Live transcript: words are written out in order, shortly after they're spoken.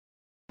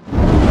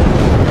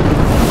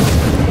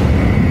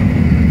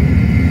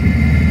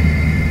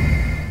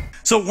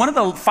So one of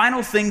the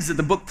final things that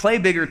the book Play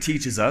Bigger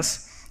teaches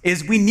us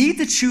is we need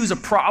to choose a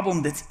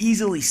problem that's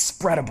easily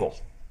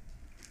spreadable.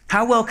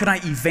 How well can I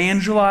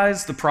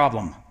evangelize the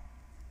problem?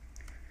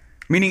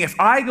 Meaning if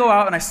I go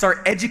out and I start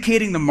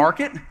educating the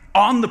market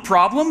on the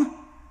problem,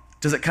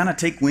 does it kind of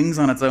take wings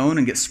on its own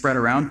and get spread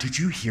around? Did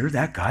you hear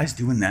that guy's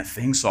doing that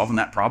thing, solving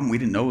that problem? We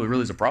didn't know it really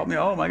was a problem.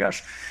 Oh my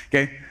gosh.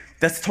 Okay,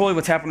 that's totally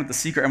what's happened with the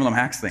secret MLM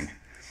hacks thing.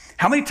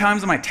 How many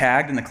times am I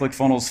tagged in the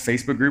ClickFunnels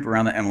Facebook group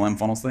around the MLM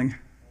funnels thing?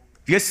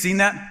 Have you guys seen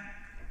that?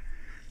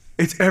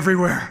 It's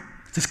everywhere.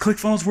 Does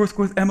ClickFunnels work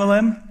with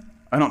MLM?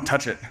 I don't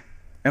touch it. I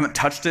haven't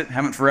touched it,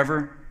 haven't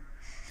forever.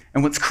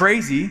 And what's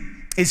crazy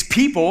is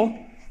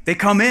people, they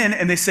come in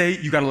and they say,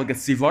 you gotta look at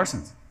Steve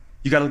Larson's.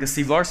 You gotta look at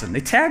Steve Larson. They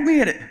tag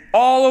me in it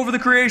all over the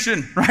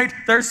creation, right?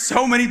 There's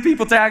so many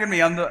people tagging me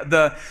on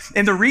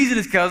and the reason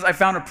is because I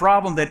found a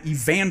problem that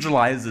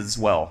evangelizes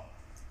well.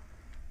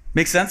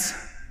 Make sense?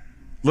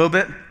 A little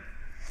bit?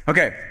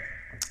 Okay.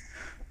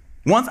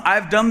 Once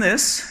I've done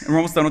this, and we're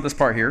almost done with this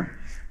part here.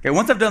 Okay,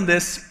 once I've done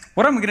this,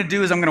 what I'm gonna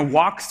do is I'm gonna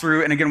walk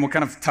through, and again, we'll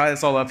kind of tie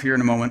this all up here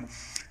in a moment,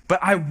 but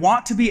I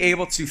want to be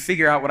able to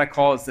figure out what I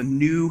call as the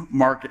new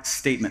market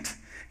statement.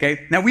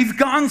 Okay, now we've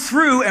gone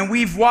through and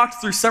we've walked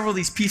through several of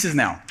these pieces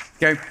now.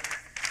 Okay,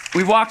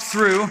 we walked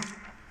through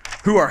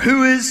who our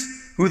who is,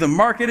 who the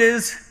market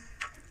is,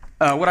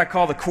 what I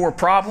call the core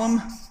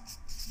problem,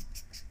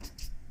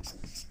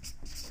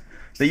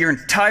 that your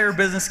entire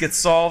business gets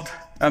solved,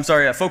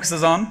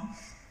 focuses on.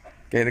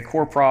 Okay, the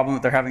core problem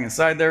that they're having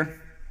inside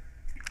there.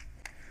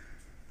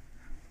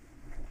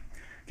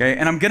 Okay,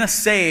 and I'm gonna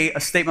say a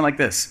statement like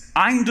this: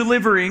 I'm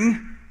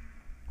delivering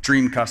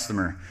dream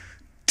customer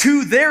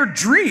to their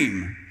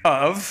dream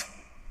of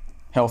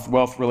health,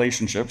 wealth,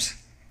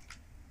 relationships,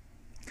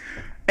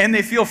 and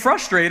they feel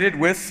frustrated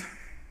with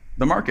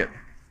the market.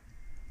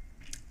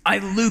 A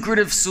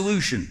lucrative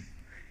solution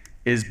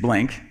is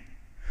blank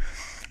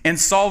and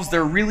solves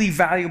their really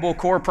valuable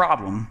core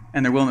problem,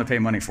 and they're willing to pay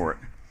money for it.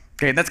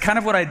 Okay, that's kind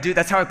of what I do.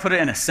 That's how I put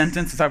it in a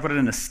sentence. That's how I put it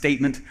in a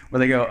statement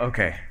where they go,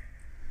 okay,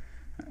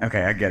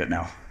 I get it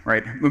now,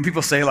 right? When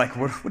people say like,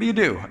 what do you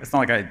do? It's not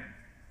like I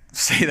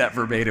say that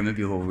verbatim. It'd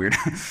be a little weird.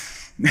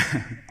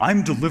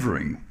 I'm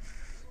delivering,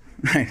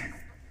 right?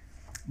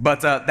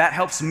 But that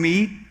helps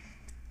me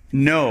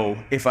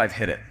know if I've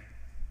hit it.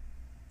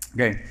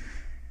 Okay,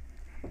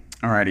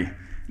 alrighty.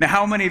 Now,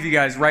 how many of you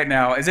guys right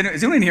now, is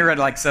anyone here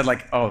that said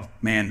oh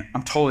man,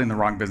 I'm totally in the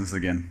wrong business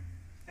again?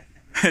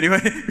 Anyway,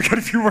 we got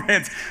a few more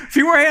hands. A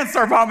few more hands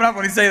start popping up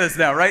when you say this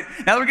now, right?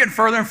 Now that we're getting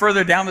further and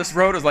further down this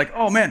road, it's like,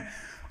 oh man,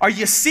 are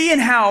you seeing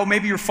how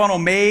maybe your funnel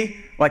may,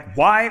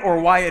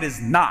 why it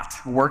is not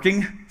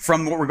working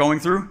from what we're going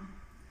through?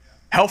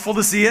 Helpful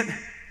to see it.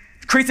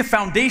 It creates a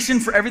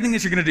foundation for everything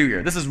that you're gonna do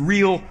here. This is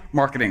real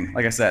marketing,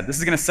 like I said. This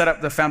is gonna set up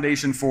the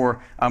foundation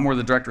for more of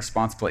the direct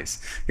response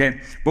place,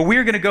 okay? But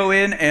we're gonna go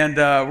in and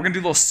we're gonna do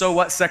a little so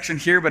what section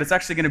here, but it's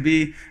actually gonna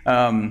be,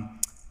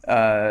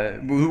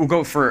 we'll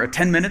go for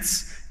 10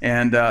 minutes.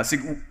 And so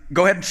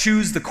go ahead and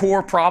choose the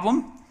core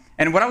problem.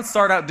 And what I would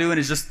start out doing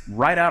is just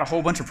write out a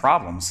whole bunch of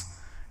problems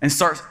and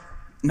start,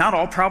 not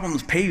all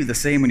problems pay you the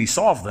same when you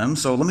solve them.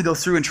 So let me go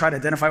through and try to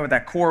identify what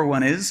that core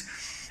one is.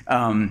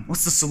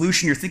 What's the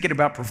solution you're thinking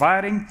about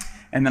providing?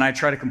 And then I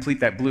try to complete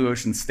that blue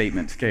ocean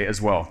statement, okay,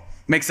 as well.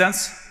 Make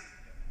sense?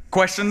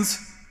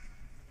 Questions?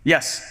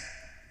 Yes.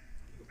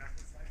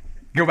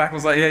 Go back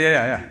one slide.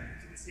 Yeah.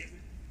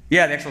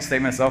 Yeah, the actual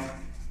statement itself.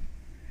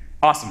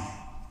 Awesome.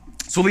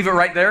 So we'll leave it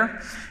right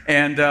there,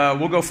 and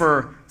we'll go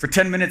for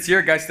 10 minutes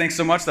here. Guys, thanks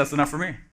so much. That's enough for me.